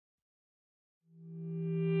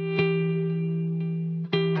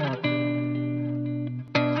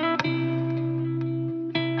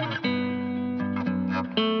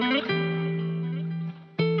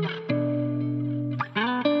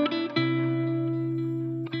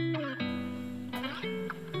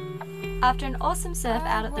After an awesome surf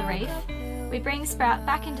out at the reef, we bring Sprout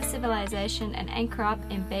back into civilization and anchor up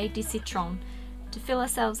in Baie du Citron to fill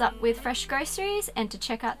ourselves up with fresh groceries and to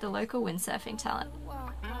check out the local windsurfing talent.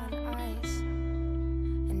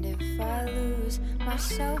 And if I lose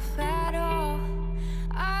myself at all,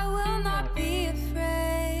 I will not be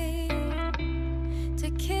afraid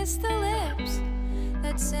to kiss the lips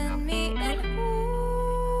that send me in orbit.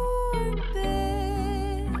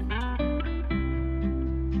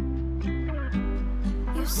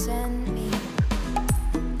 You send me.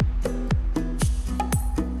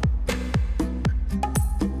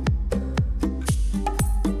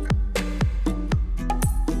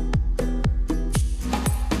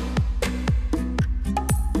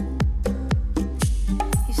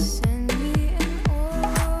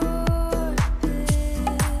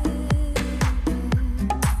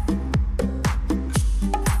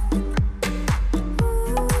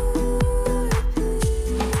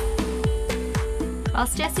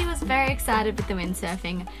 Whilst Jessie was very excited with the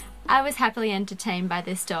windsurfing, I was happily entertained by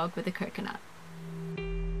this dog with a coconut.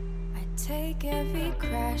 I take every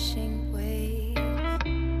crashing wave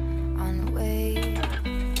on the way.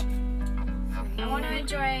 I want to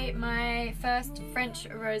enjoy my first French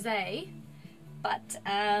rosé, but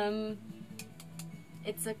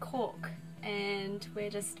it's a cork and we're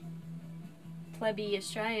just plebby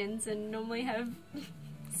Australians and normally have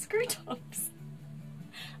screw tops.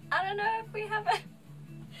 I don't know if we have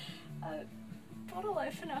a bottle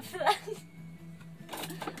opener for that.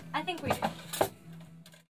 I think we do. So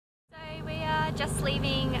we are just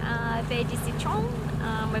leaving Baie du Citron.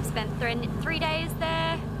 We've spent 3 days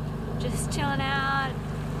there, just chilling out.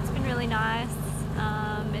 It's been really nice.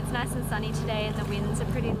 It's nice and sunny today and the winds are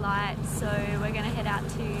pretty light, so we're going to head out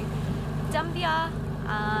to Dumbia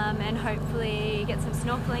and hopefully get some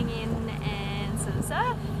snorkeling in and some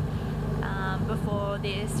surf before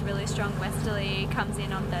this really strong westerly comes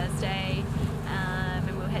in on Thursday,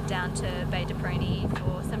 and we'll head down to Baie de Prony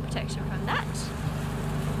for some protection from that.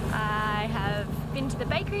 I have been to the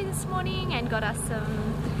bakery this morning and got us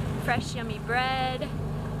some fresh yummy bread,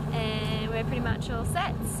 and we're pretty much all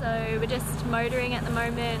set. So we're just motoring at the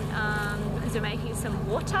moment because we're making some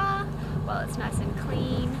water while it's nice and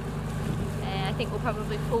clean, and I think we'll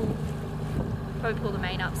probably pull the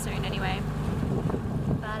main up soon anyway.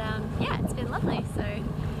 But yeah, it's been lovely, so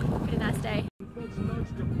pretty nice day.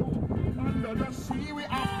 Under the sea, we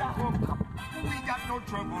got no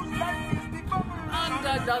troubles. Life is the bubble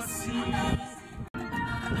under the sea.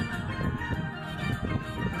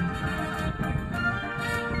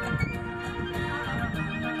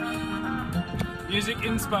 Music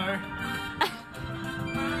inspire.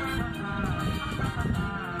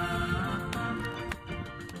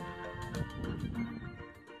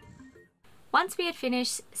 Once we had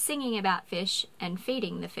finished singing about fish and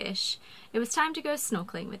feeding the fish, it was time to go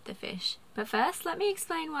snorkeling with the fish. But first, let me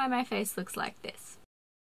explain why my face looks like this.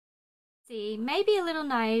 See, maybe a little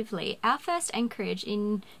naively, our first anchorage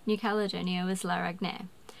in New Caledonia was La Ragnare.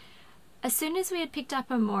 As soon as we had picked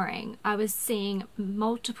up a mooring, I was seeing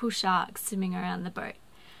multiple sharks swimming around the boat.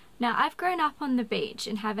 Now, I've grown up on the beach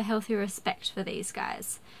and have a healthy respect for these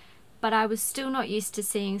guys, but I was still not used to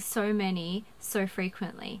seeing so many so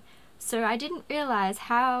frequently. So I didn't realise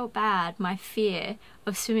how bad my fear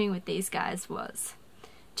of swimming with these guys was.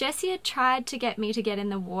 Jessie had tried to get me to get in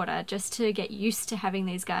the water just to get used to having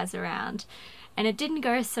these guys around, and it didn't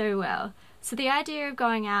go so well. So the idea of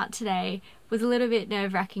going out today was a little bit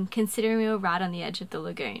nerve-wracking considering we were right on the edge of the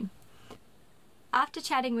lagoon. After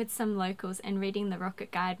chatting with some locals and reading the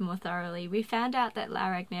rocket guide more thoroughly, we found out that La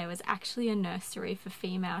Ragnare was actually a nursery for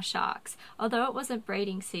female sharks. Although it wasn't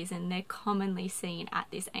breeding season, they're commonly seen at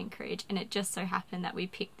this anchorage, and it just so happened that we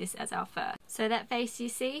picked this as our first. So that face you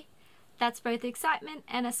see, that's both excitement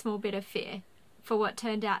and a small bit of fear for what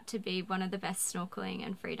turned out to be one of the best snorkeling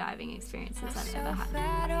and freediving experiences I've ever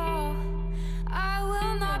had. I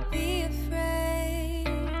will not be afraid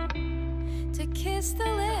to kiss the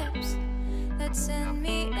lips that send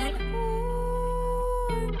me in orbit.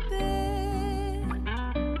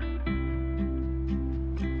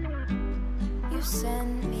 You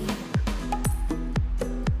send me.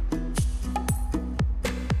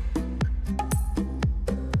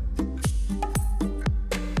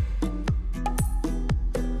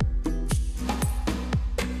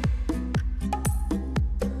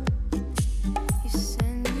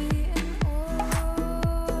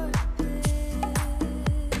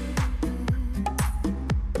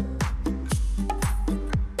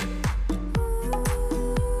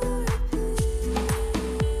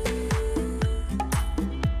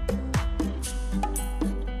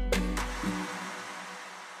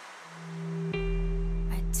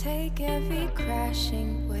 take every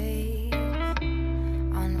crashing wave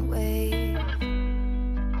on wave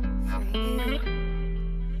for you.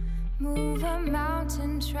 Move a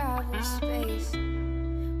mountain, travel space,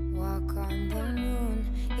 walk on the moon,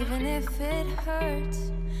 even if it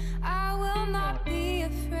hurts. I will not be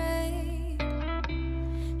afraid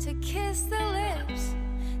to kiss the lips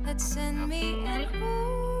that send me in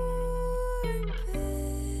orbit.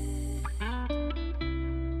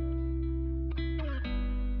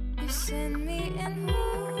 You send me in orbit.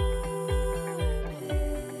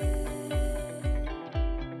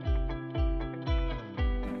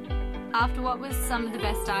 After what was some of the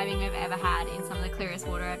best diving we've ever had in some of the clearest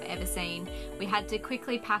water I've ever seen, we had to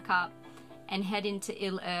quickly pack up and head into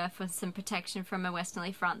Clare for some protection from a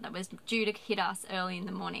westerly front that was due to hit us early in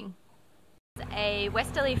the morning. There's a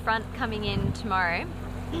westerly front coming in tomorrow,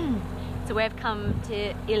 so we've come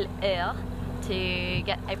to Clare to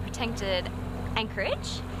get a protected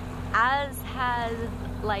anchorage, as has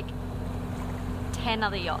like 10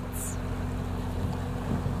 other yachts.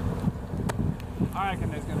 I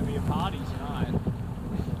reckon there's going to be a party tonight.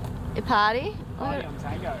 A party? Party on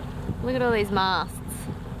Tango. Look at all these masts.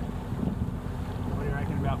 What do you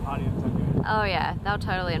reckon about party on Tango? Oh yeah, they'll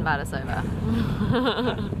totally invite us over.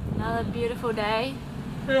 Another beautiful day.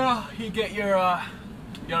 Yeah, you get your,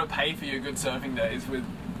 you gotta pay for your good surfing days with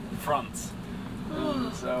fronts.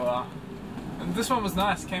 So, and this one was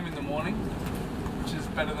nice, came in the morning, which is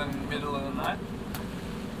better than middle of the night.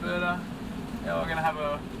 But, yeah, we're gonna have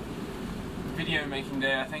a video making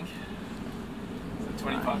day, I think. It's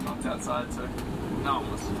 25 knots outside, so no one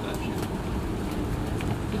wants to do that shit.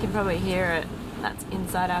 You can probably hear it. That's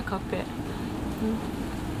inside our cockpit.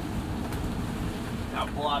 Our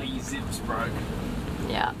bloody zips broke.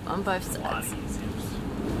 Yeah, on both Bloody sides. zips.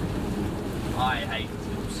 I hate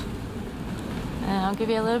zips. And I'll give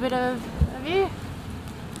you a little bit of a view.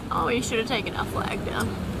 Oh, you should have taken our flag down.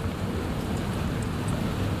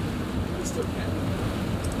 I still can.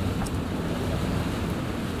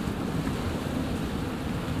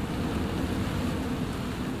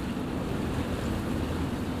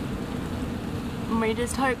 And we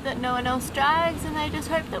just hope that no one else drags, and they just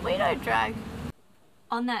hope that we don't drag.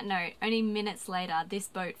 On that note, only minutes later, this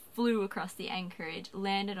boat flew across the anchorage,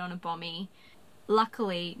 landed on a bommy.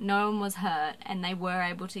 Luckily, no one was hurt, and they were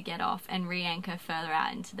able to get off and re-anchor further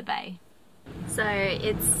out into the bay. So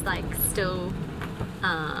it's like still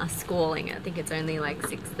squalling. I think it's only like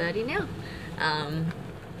 6:30 now,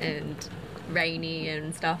 and rainy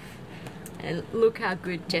and stuff. And look how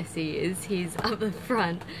good Jesse is. He's up the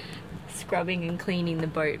front, scrubbing and cleaning the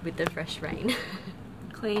boat with the fresh rain.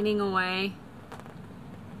 Cleaning away.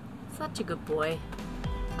 Such a good boy.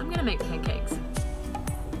 I'm gonna make pancakes.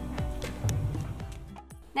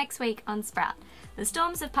 Next week on Sprout, the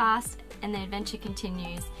storms have passed and the adventure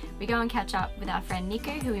continues. We go and catch up with our friend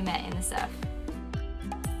Nico, who we met in the surf.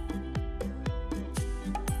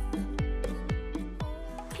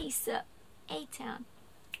 Peace up, A-Town.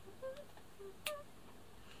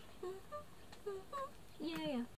 Yeah.